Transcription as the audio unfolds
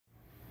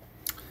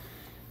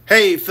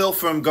Hey, Phil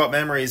from Got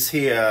Memories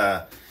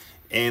here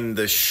in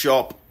the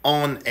shop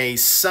on a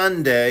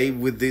Sunday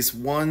with this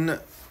one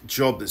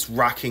job that's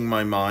racking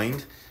my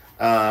mind.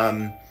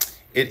 It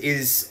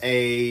is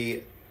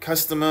a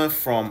customer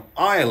from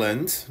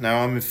Ireland.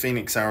 Now I'm in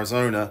Phoenix,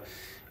 Arizona.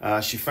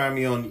 She found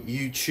me on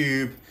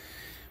YouTube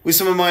with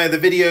some of my other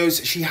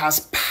videos. She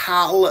has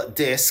PAL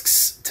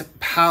discs to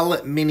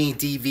PAL mini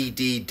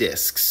DVD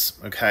discs.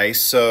 Okay,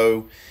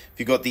 so if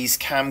you've got these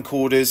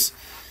camcorders,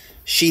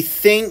 she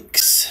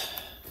thinks,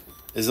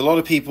 there's a lot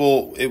of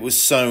people, it was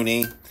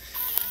Sony, and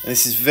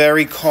this is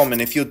very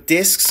common. If your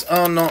discs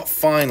are not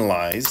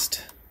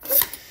finalized,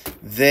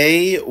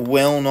 they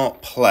will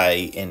not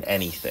play in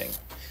anything.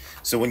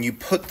 So when you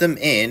put them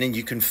in, and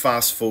you can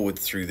fast forward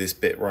through this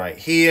bit right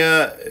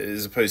here,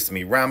 as opposed to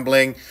me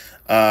rambling,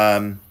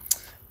 and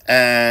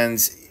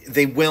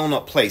they will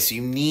not play. So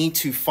you need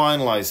to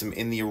finalize them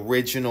in the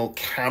original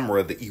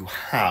camera that you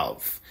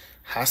have.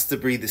 Has to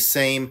be the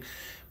same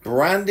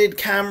branded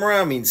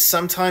camera. I mean,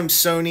 sometimes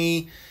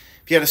Sony,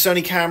 if you had a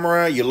Sony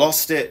camera, you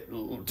lost it,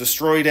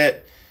 destroyed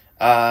it,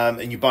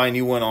 and you buy a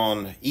new one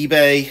on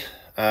eBay,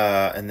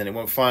 and then it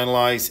won't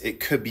finalize, it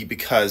could be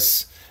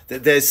because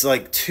there's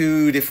like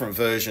two different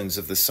versions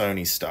of the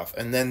Sony stuff.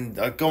 And then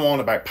I go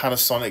on about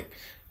Panasonic,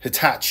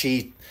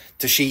 Hitachi,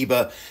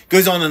 Toshiba,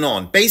 goes on and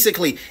on.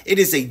 Basically, it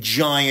is a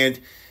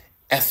giant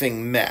effing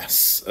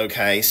mess,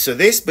 okay? So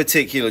this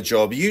particular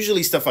job,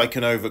 usually stuff I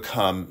can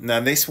overcome. Now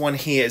this one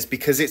here is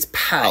because it's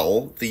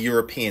PAL, the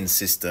European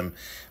system.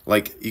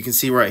 Like you can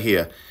see right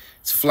here,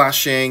 it's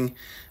flashing,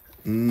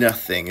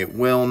 nothing. It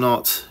will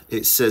not,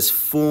 it says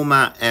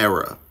format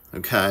error,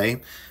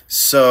 okay?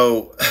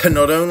 So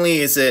not only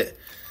is it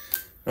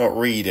not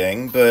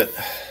reading, but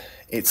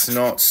it's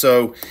not.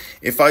 So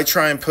if I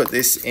try and put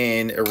this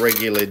in a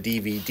regular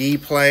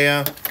DVD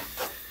player,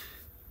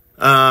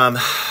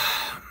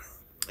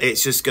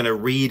 it's just going to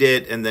read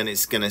it, and then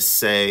it's going to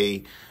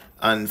say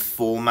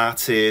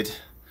unformatted.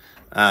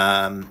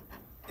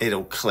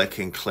 It'll click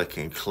and click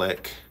and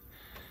click.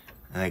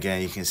 And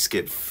again, you can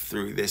skip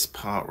through this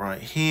part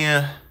right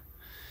here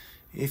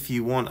if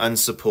you want,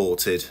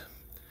 unsupported.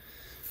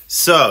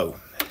 So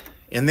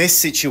in this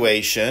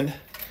situation,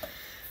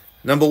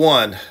 number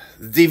one,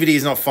 the DVD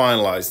is not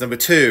finalized. Number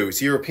two,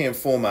 it's European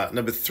format.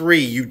 Number three,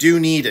 you do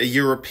need a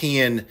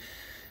European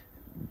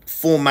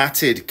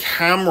formatted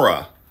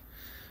camera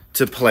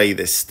to play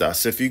this stuff.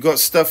 So if you've got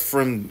stuff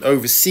from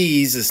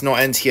overseas, it's not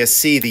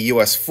NTSC, the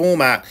US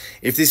format,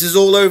 if this is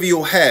all over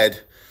your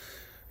head,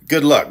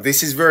 good luck.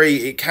 This is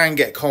it can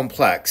get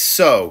complex.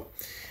 So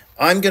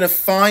I'm going to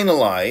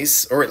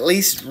finalize, or at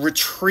least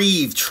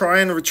try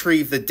and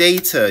retrieve the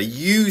data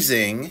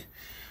using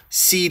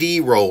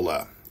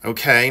Cdroller.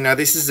 Okay, now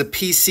this is a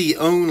PC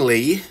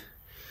only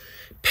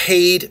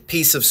paid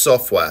piece of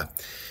software.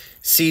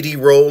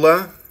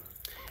 Cdroller,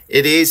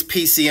 it is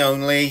PC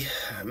only.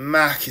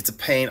 Mac, it's a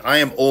pain. I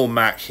am all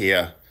Mac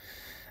here.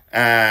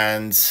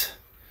 And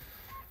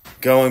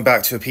going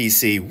back to a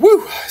PC,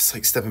 woo, it's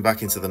like stepping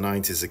back into the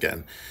 90s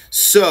again.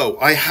 So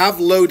I have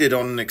loaded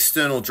on an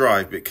external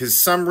drive because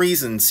some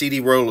reason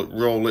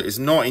Cdroller is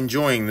not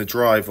enjoying the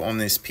drive on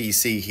this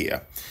PC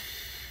here.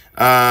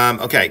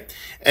 Okay,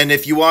 and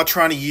if you are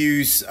trying to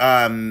use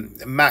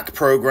Mac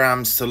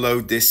programs to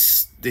load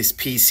this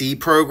PC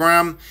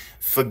program,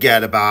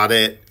 forget about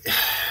it.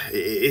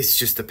 It's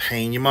just a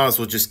pain. You might as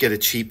well just get a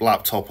cheap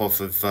laptop off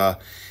of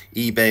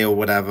eBay or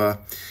whatever.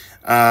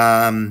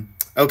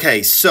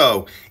 Okay,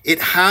 so it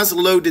has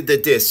loaded the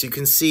disc. You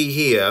can see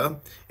here,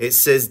 it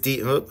says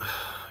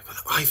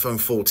iPhone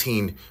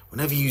 14.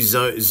 Whenever you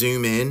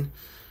zoom in,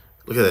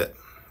 look at it.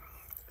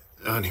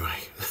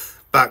 Anyway,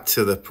 back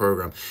to the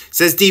program. It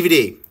says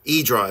DVD,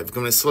 E drive. I'm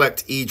going to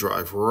select E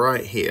drive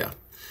right here.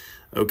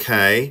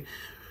 Okay,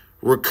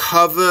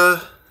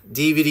 recover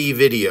DVD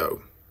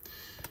video.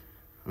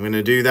 I'm going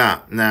to do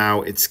that.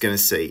 Now it's going to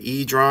say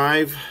E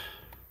drive,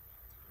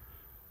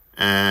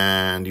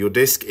 and your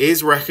disk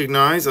is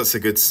recognized. That's a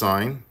good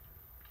sign.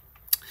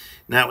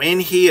 Now in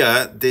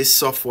here, this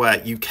software,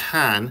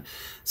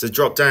 there's a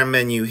drop down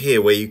menu here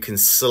where you can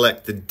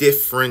select the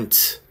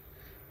different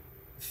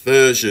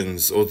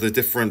versions or the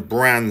different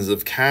brands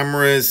of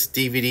cameras,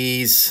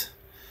 DVDs,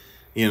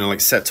 you know,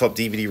 like set-top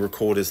DVD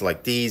recorders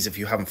like these if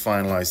you haven't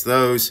finalized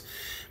those.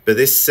 But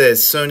this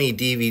says Sony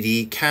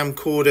DVD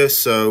camcorder,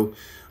 so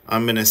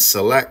I'm going to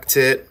select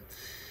it.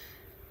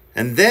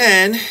 And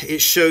then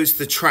it shows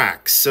the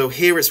tracks. So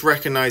here it's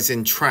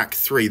recognizing track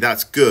 3.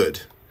 That's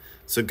good.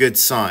 It's a good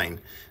sign.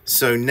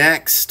 So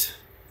next,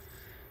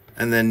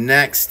 and then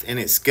next, and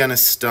it's going to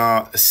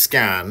start a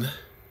scan,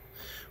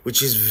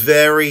 which is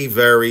very,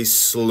 very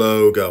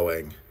slow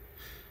going.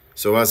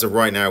 So as of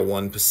right now,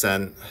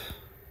 1%.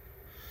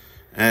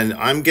 And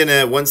I'm going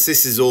to, once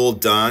this is all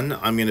done,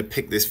 I'm going to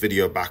pick this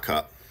video back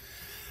up.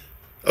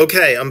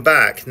 Okay, I'm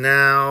back.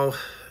 Now,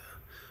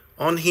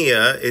 on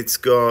here, it's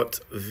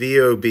got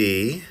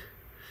VOB.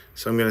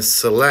 So I'm going to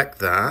select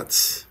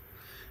that,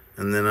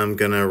 and then I'm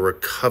going to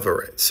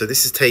recover it. So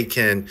this is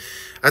taken,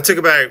 I took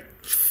about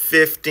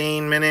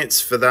 15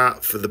 minutes for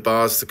the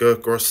bars to go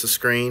across the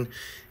screen.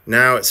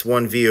 Now it's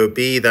one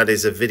VOB. That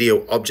is a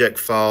video object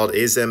file. It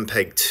is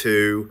MPEG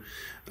 2.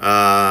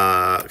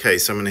 Okay,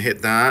 so I'm going to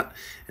hit that.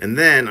 And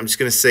then I'm just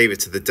going to save it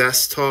to the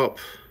desktop.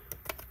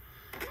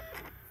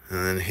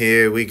 And then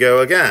here we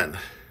go again.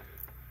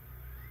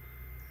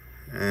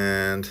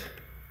 And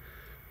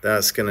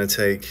that's going to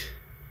take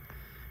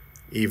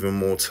even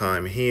more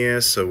time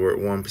here. So we're at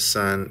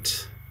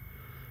 1%.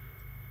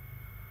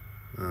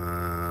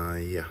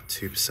 Yeah,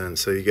 2%.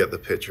 So you get the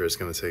picture. It's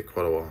going to take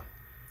quite a while.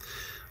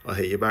 I'll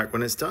hit you back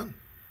when it's done.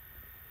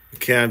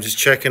 Okay, I'm just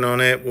checking on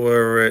it.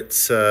 We're at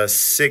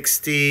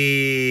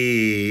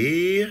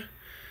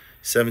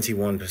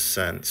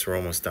 71%. So we're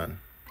almost done.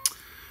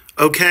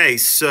 Okay,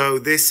 so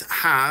this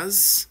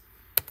has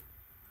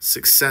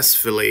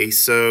successfully,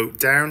 so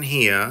down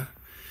here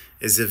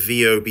is a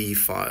VOB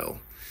file.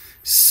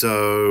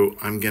 So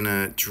I'm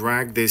gonna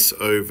drag this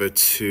over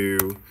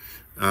to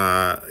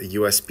a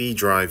USB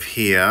drive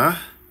here,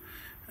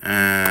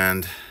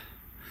 and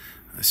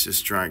let's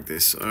just drag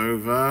this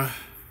over.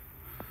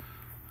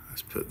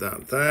 Let's put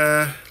that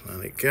there,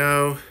 let it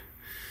go.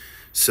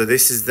 So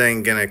this is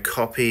then gonna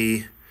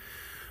copy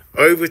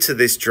over to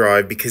this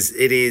drive because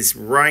it is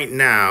right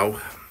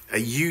now a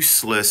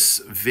useless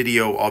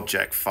video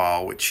object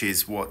file, which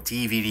is what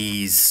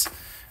DVDs,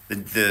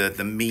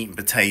 the meat and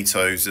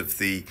potatoes of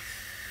the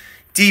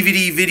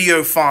DVD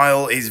video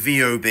file is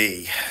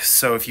VOB.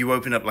 So if you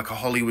open up like a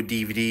Hollywood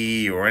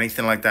DVD or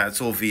anything like that,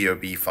 it's all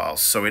VOB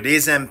files. So it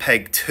is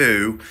MPEG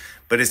 2,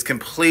 but it's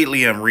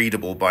completely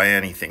unreadable by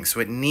anything.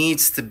 So it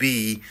needs to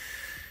be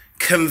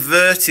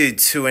converted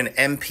to an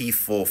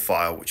MP4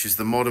 file, which is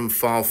the modern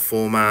file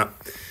format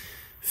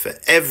for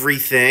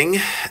everything.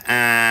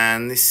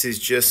 And this is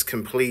just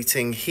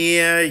completing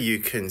here. You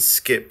can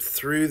skip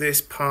through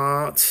this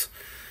part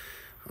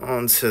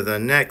onto the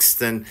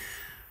next, and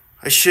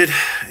I should,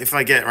 if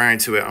I get around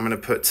to it, I'm going to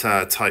put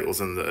titles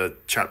and the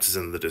chapters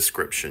in the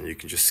description. You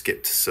can just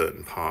skip to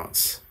certain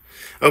parts.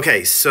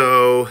 Okay,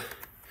 so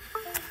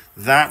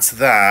that's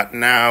that.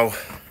 Now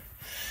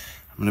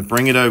I'm going to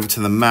bring it over to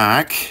the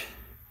Mac,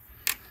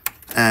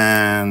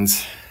 and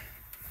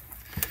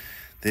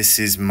this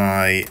is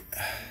my,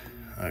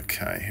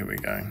 okay, here we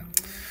go.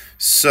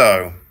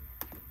 So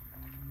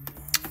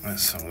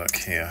let's have a look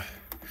here.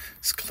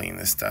 Let's clean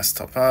this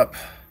desktop up.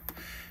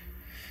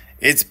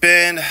 It's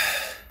been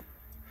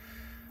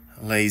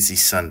lazy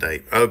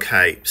Sunday.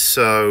 Okay,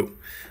 so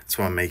that's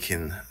why I'm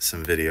making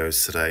some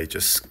videos today,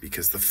 just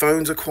because the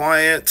phones are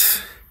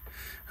quiet.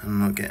 I'm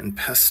not getting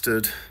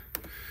pestered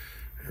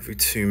every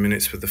 2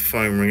 minutes with the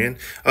phone ringing.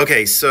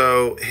 Okay,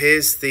 so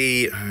here's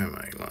the, oh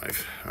my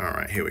live. All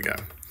right, here we go.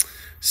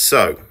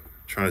 So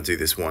trying to do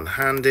this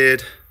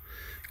one-handed.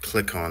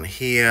 Click on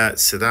here.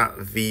 So that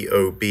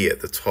VOB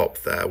at the top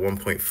there,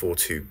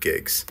 1.42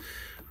 gigs.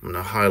 I'm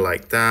gonna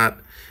highlight that,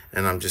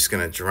 and I'm just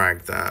gonna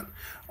drag that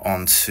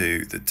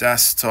onto the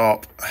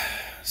desktop.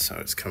 So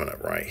it's coming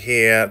up right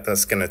here.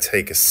 That's going to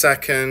take a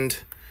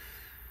second.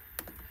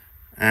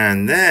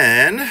 And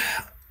then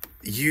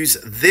use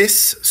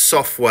this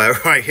software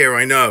right here.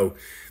 I know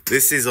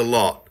this is a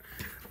lot,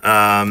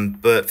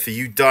 but for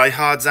you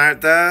diehards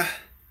out there,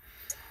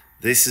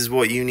 this is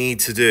what you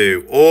need to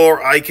do.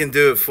 Or I can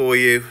do it for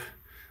you,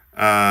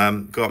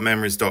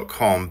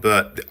 gotmemories.com,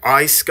 but the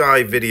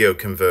iSky video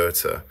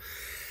converter.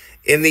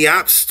 In the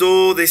App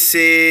Store, this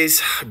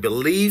is, I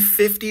believe,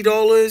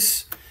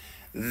 $50.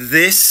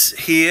 This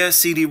here,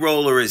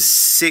 Cdroller, is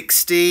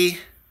 $60.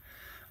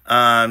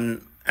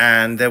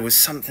 And there was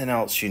something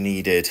else you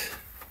needed.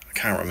 I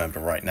can't remember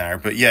right now.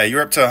 But yeah,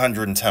 you're up to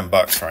 110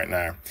 bucks right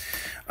now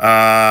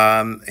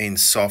in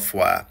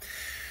software.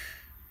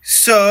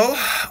 So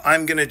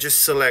I'm going to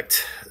just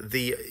select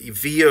the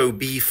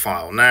VOB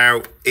file.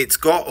 Now, it's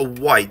got a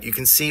white. You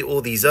can see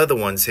all these other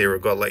ones here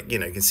have got, like, you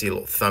know, you can see a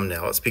little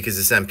thumbnail. That's because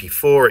it's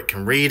MP4. It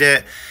can read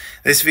it.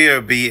 This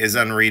VOB is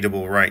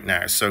unreadable right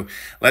now. So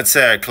let's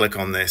say I click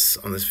on this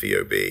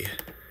VOB.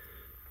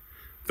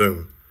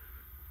 Boom.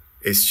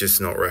 It's just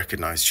not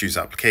recognized. Choose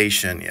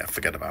application. Yeah,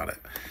 forget about it.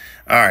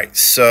 All right,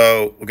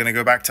 so we're going to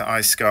go back to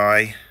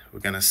iSky. We're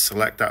going to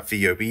select that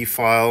VOB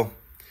file.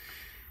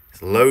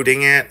 It's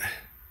loading it.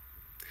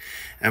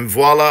 And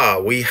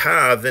voila, we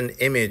have an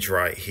image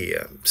right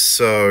here.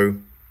 So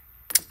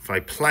if I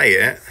play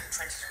it,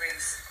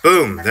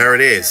 boom, there it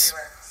is.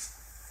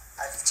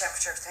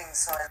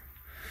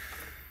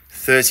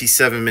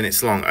 37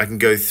 minutes long. I can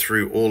go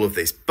through all of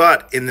this.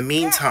 But in the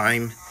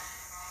meantime,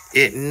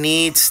 it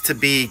needs to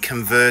be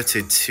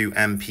converted to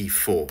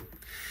MP4.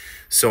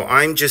 So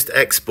I'm just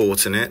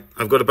exporting it.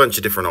 I've got a bunch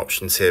of different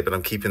options here, but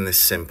I'm keeping this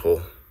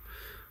simple.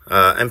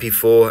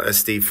 MP4,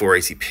 SD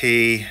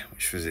 480p,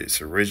 which was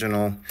its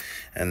original.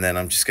 And then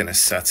I'm just going to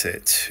set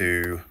it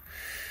to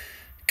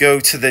go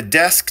to the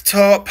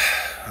desktop.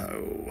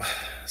 Oh,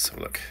 let's have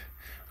a look.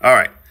 All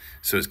right.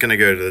 So it's going to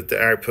go to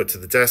the output to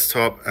the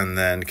desktop and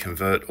then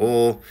convert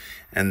all.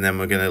 And then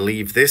we're going to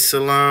leave this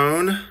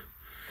alone.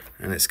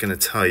 And it's going to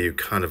tell you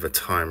kind of a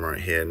time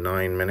right here,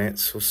 9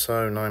 minutes or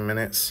so, 9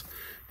 minutes.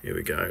 Here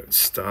we go. It's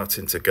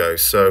starting to go.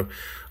 So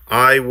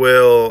I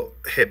will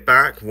hit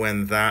back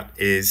when that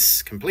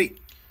is complete.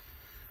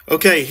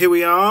 Okay, here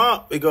we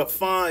are. We got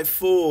 5,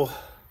 4,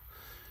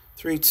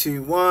 3,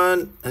 2,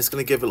 1. It's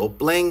going to give it a little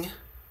bling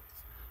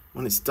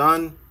when it's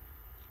done.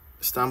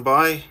 Stand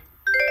by.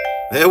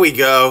 There we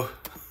go.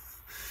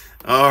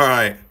 All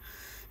right.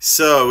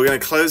 So we're going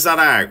to close that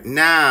out.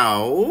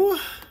 Now,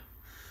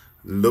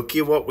 look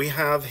at what we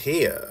have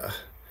here.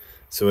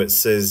 So it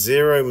says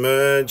 0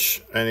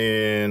 merge, and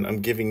then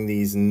I'm giving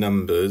these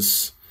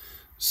numbers.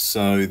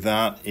 So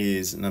that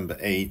is number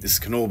 8. This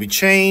can all be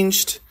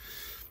changed.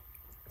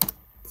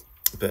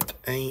 But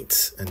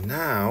 8, and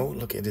now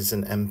look, it is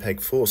an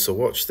MPEG-4. So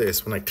watch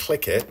this. When I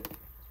click it,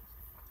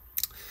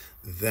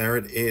 there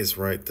it is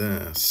right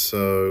there.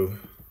 So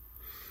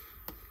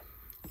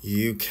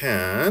you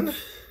can 20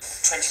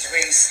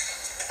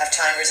 degrees, have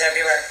timers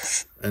everywhere,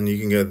 and you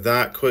can go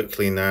that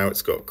quickly now.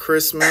 It's got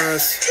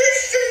Christmas.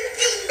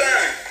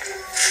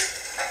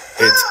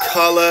 It's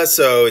color,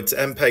 so it's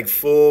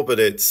MPEG-4, but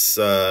it's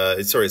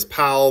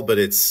PAL, but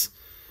it's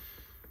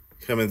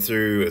coming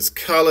through as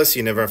color, so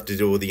you never have to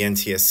deal with the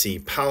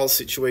NTSC PAL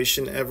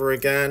situation ever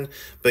again.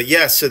 But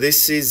yeah, so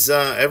this is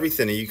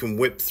everything. You can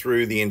whip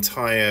through the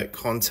entire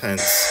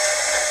contents.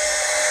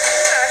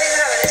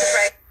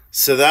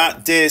 So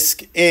that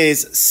disc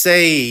is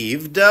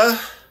saved.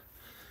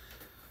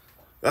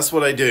 That's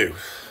what I do.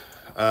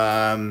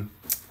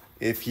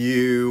 If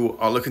you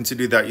are looking to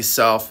do that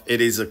yourself, it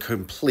is a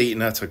complete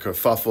and utter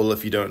kerfuffle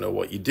if you don't know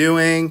what you're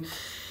doing.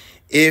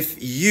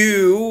 If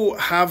you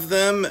have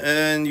them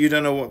and you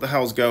don't know what the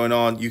hell's going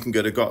on, you can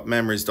go to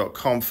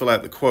gotmemories.com, fill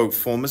out the quote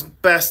form. It's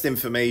best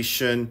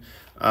information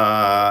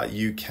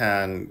you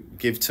can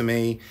give to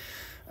me.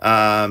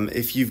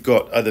 If you've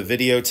got other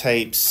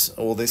videotapes,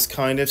 all this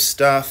kind of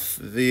stuff,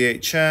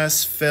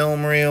 VHS,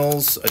 film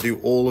reels, I do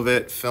all of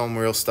it. Film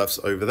reel stuff's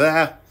over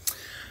there.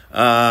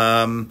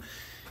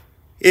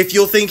 If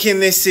you're thinking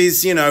this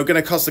is, you know, going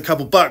to cost a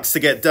couple bucks to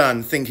get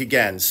done, think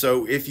again.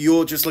 So if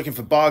you're just looking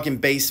for bargain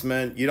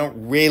basement, you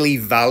don't really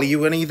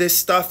value any of this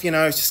stuff, you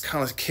know, it's just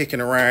kind of kicking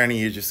around and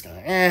you're just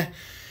going,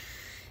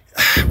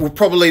 we're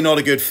probably not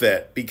a good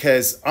fit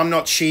because I'm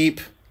not cheap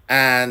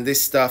and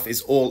this stuff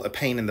is all a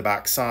pain in the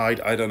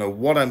backside. I don't know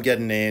what I'm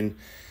getting in.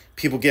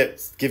 People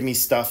give me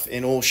stuff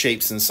in all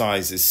shapes and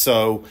sizes.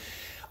 So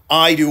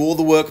I do all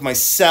the work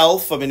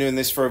myself. I've been doing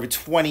this for over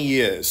 20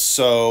 years.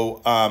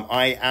 So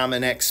I am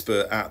an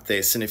expert at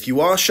this. And if you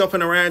are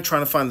shopping around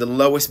trying to find the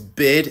lowest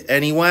bid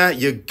anywhere,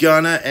 you're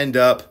gonna end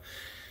up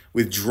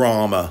with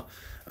drama.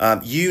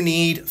 You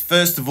need,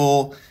 first of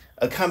all,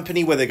 a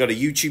company where they got a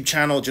YouTube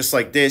channel just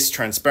like this,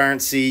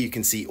 transparency. You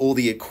can see all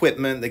the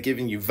equipment. They're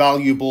giving you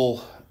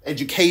valuable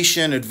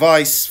education,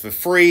 advice for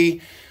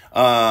free,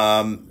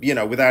 you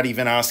know, without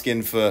even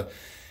asking for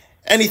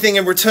anything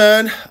in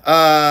return.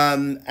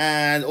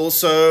 And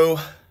also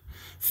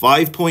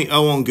 5.0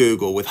 on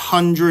Google with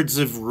hundreds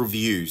of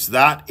reviews.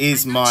 That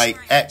is my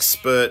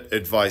expert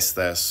advice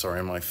there.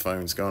 Sorry, my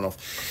phone's going off.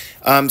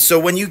 So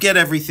when you get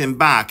everything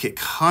back, it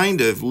kind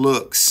of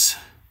looks,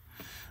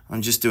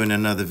 I'm just doing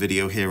another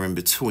video here in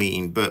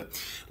between, but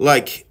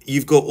like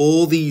you've got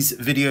all these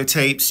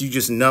videotapes, you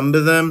just number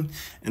them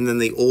and then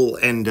they all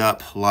end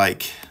up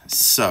like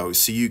so.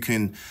 So you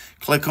can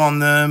click on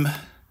them.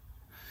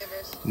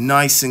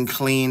 Nice and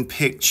clean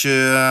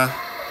picture.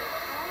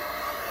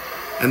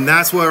 And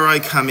that's where I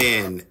come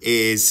in,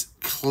 is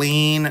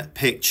clean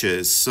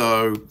pictures.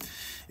 So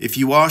if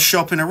you are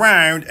shopping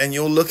around and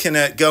you're looking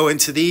at going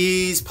to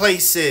these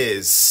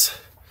places,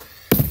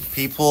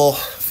 people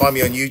find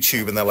me on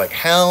YouTube and they're like,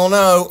 hell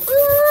no,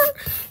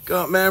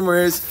 got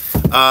memories.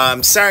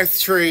 South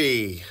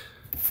Tree,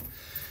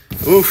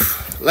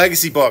 oof,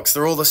 Legacy Box,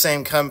 they're all the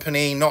same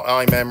company, not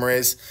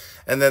iMemories.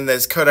 And then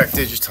there's Kodak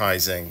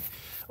Digitizing.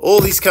 All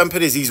these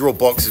companies, these are all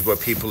boxes where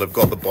people have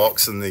got the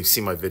box and they've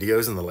seen my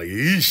videos and they're like,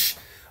 eesh.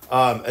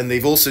 And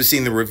they've also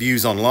seen the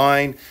reviews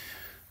online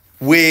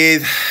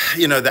with,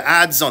 you know, the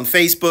ads on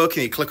Facebook,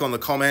 and you click on the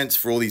comments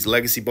for all these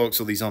legacy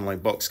box, all these online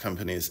box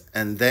companies,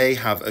 and they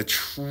have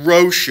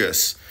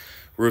atrocious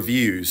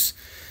reviews.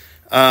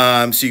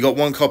 So you got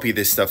one copy of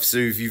this stuff. So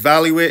if you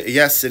value it,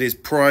 yes, it is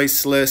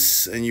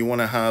priceless and you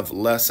want to have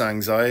less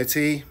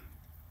anxiety,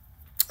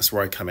 that's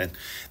where I come in.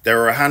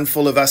 There are a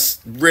handful of us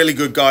really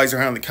good guys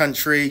around the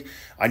country.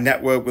 I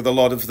network with a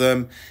lot of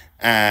them.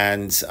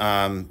 And,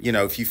 you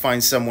know, if you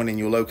find someone in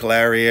your local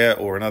area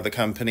or another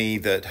company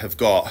that have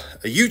got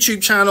a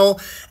YouTube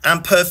channel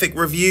and perfect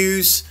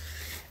reviews,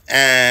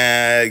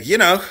 you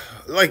know,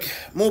 like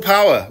more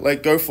power,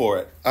 like go for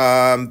it.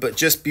 But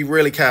just be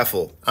really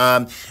careful.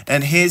 And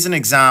here's an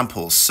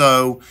example.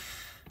 So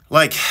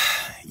like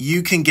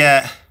you can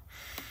get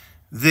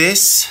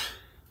this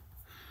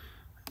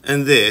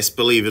and this,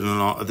 believe it or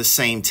not, are the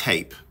same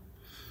tape.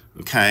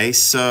 Okay,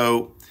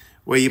 so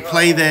where you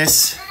play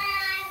this,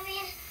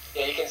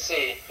 yeah, you can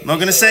see. I'm not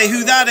going to say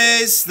who that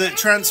is that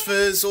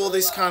transfers all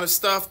this kind of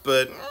stuff,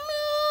 but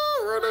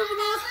right over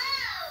there.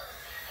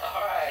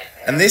 All right.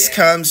 And this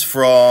comes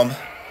from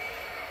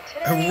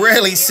a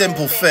really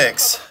simple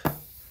fix.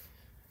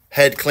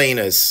 Head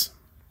cleaners.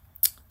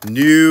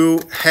 New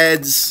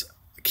heads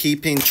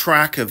keeping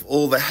track of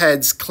all the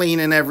heads,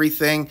 cleaning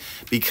everything,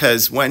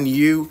 because when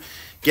you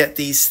get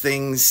these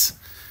things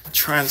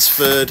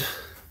transferred,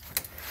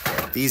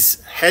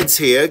 these heads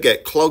here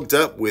get clogged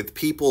up with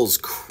people's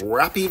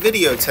crappy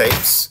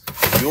videotapes.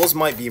 Yours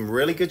might be in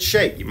really good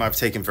shape. You might have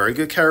taken very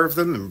good care of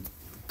them, and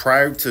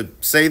proud to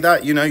say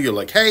that, you know, you're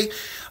like, hey,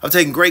 I've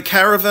taken great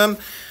care of them.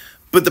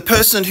 But the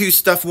person whose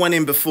stuff went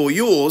in before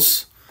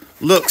yours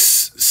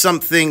looks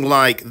something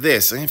like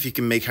this. I don't know if you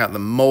can make out the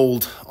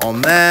mold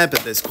on there,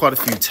 but there's quite a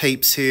few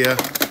tapes here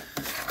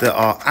that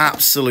are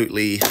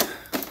absolutely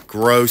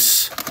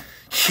gross.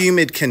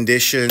 Humid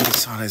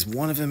conditions. Oh, there's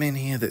one of them in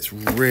here that's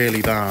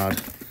really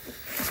bad.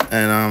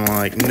 And I'm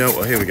like, no,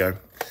 oh, here we go.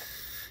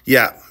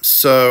 Yeah,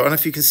 so I don't know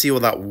if you can see all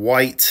that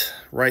white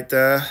right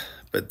there,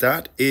 but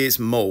that is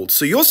mold.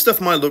 So your stuff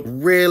might look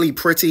really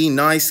pretty,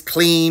 nice,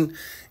 clean,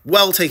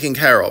 well taken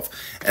care of.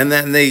 And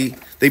then they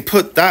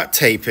put that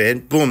tape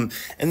in, boom,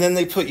 and then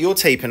they put your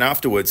tape in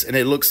afterwards, and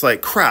it looks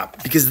like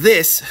crap because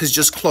this has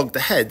just clogged the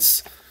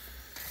heads.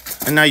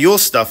 And now your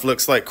stuff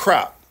looks like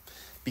crap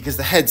because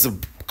the heads are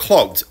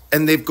clogged,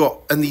 and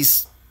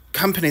these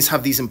companies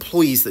have these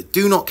employees that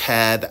do not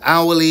care. They're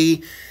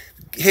hourly,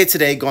 here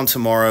today, gone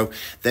tomorrow.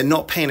 They're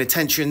not paying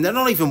attention. They're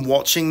not even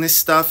watching this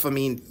stuff. I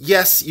mean,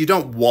 yes, you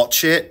don't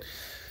watch it,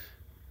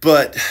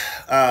 but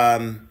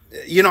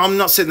you know, I'm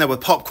not sitting there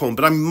with popcorn,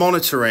 but I'm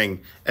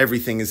monitoring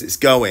everything as it's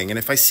going. And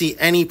if I see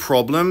any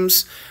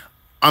problems,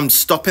 I'm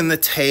stopping the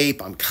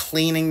tape, I'm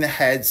cleaning the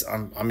heads,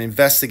 I'm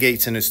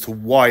investigating as to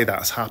why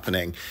that's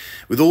happening.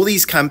 With all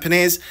these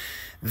companies,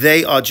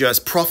 they are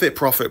just profit,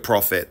 profit,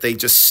 profit. They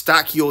just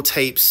stack your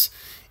tapes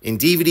in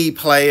DVD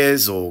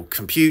players or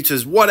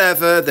computers,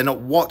 whatever. They're not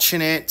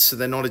watching it, so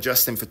they're not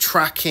adjusting for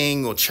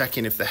tracking or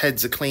checking if the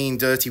heads are clean,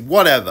 dirty,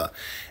 whatever.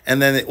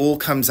 And then it all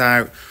comes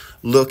out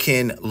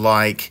looking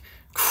like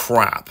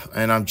crap.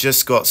 And I've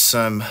just got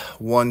some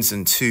 1s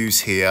and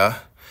 2s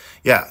here.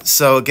 Yeah,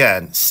 so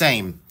again,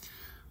 same.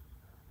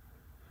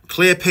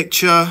 Clear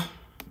picture.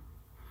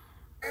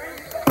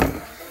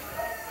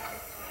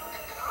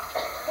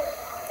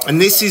 And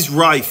this is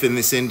rife in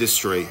this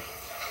industry.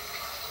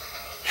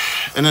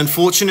 And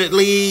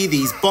unfortunately,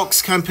 these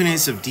box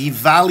companies have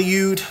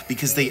devalued,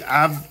 because they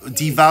have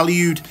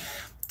devalued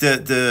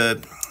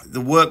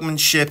the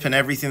workmanship and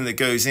everything that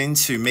goes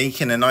into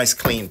making a nice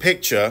clean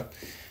picture,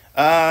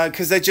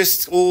 because they're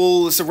just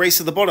all, it's a race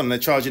to the bottom. They're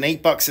charging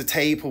 $8 a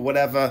tape or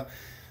whatever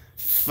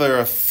for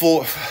a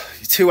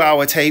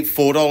 2-hour tape,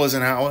 $4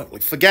 an hour.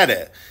 Like, forget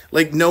it.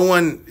 Like, no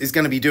one is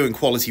going to be doing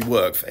quality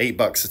work for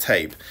 $8 a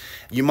tape.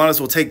 You might as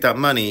well take that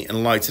money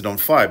and light it on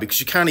fire, because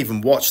you can't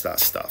even watch that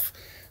stuff.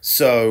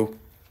 So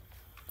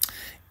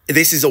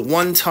this is a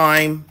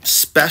one-time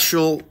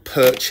special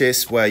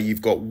purchase where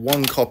you've got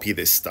one copy of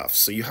this stuff.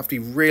 So you have to be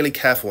really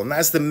careful. And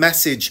that's the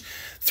message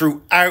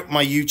throughout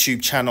my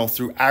YouTube channel,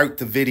 throughout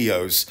the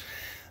videos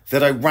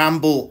that I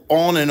ramble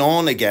on and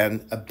on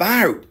again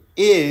about,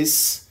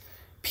 is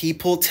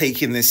people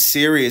taking this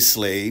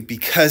seriously,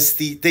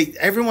 because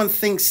everyone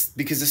thinks,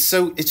 because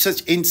it's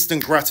such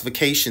instant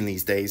gratification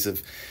these days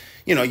of,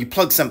 you know, you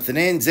plug something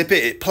in, zip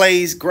it, it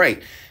plays,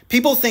 great.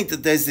 People think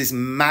that there's this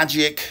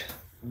magic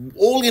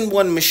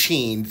all-in-one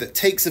machine that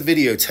takes a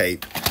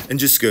videotape and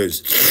just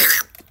goes,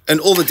 and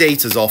all the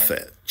data's off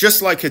it,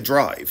 just like a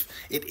drive.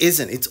 It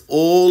isn't. It's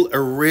all a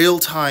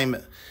real-time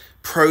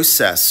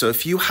process. So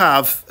if you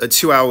have a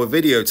 2-hour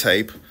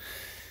videotape,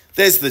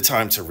 there's the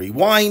time to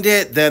rewind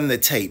it, then the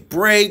tape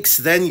breaks,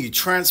 then you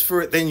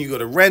transfer it, then you got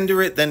to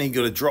render it, then you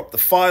got to drop the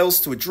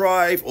files to a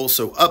drive,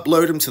 also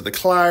upload them to the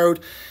cloud.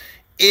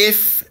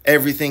 If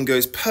everything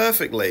goes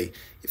perfectly,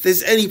 if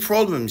there's any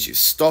problems, you're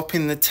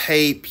stopping the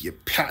tape, you're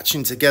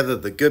patching together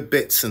the good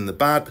bits and the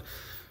bad.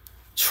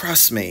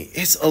 Trust me,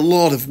 it's a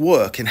lot of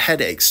work and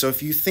headaches. So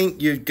if you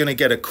think you're going to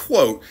get a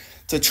quote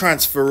to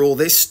transfer all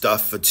this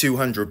stuff for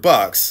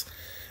 $200,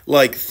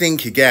 like,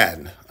 think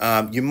again.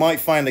 You might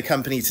find a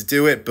company to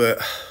do it, but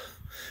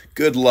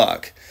good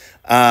luck.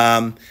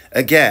 Again,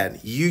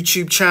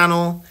 YouTube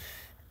channel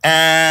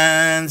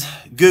and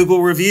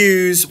Google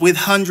reviews with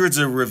hundreds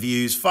of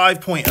reviews,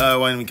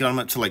 5.0, and we got them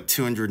up to like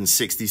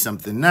 260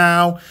 something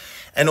now.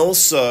 And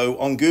also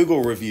on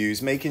Google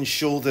reviews, making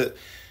sure that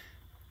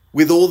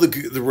with all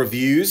the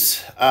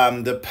reviews,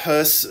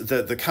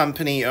 the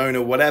company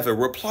owner, whatever,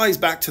 replies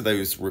back to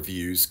those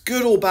reviews,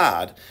 good or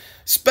bad,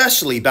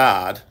 especially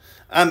bad,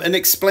 and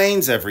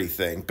explains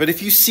everything. But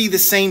if you see the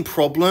same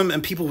problem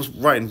and people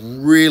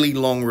writing really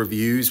long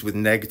reviews with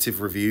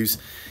negative reviews,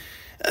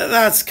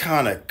 that's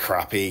kind of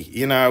crappy.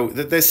 You know,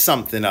 there's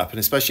something up, and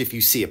especially if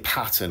you see a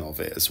pattern of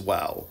it as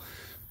well.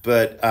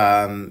 But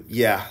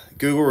yeah,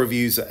 Google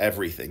reviews are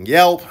everything.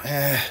 Yelp,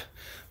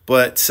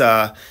 but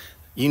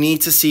you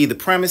need to see the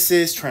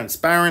premises,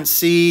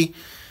 transparency,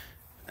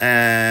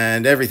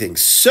 and everything.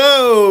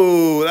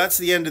 So that's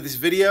the end of this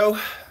video.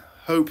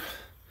 Hope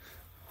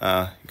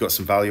you got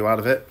some value out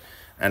of it.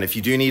 And if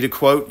you do need a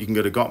quote, you can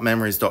go to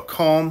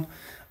gotmemories.com.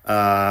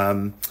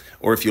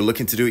 Or if you're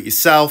looking to do it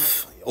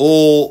yourself,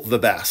 all the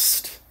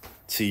best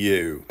to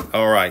you.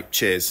 All right,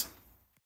 cheers.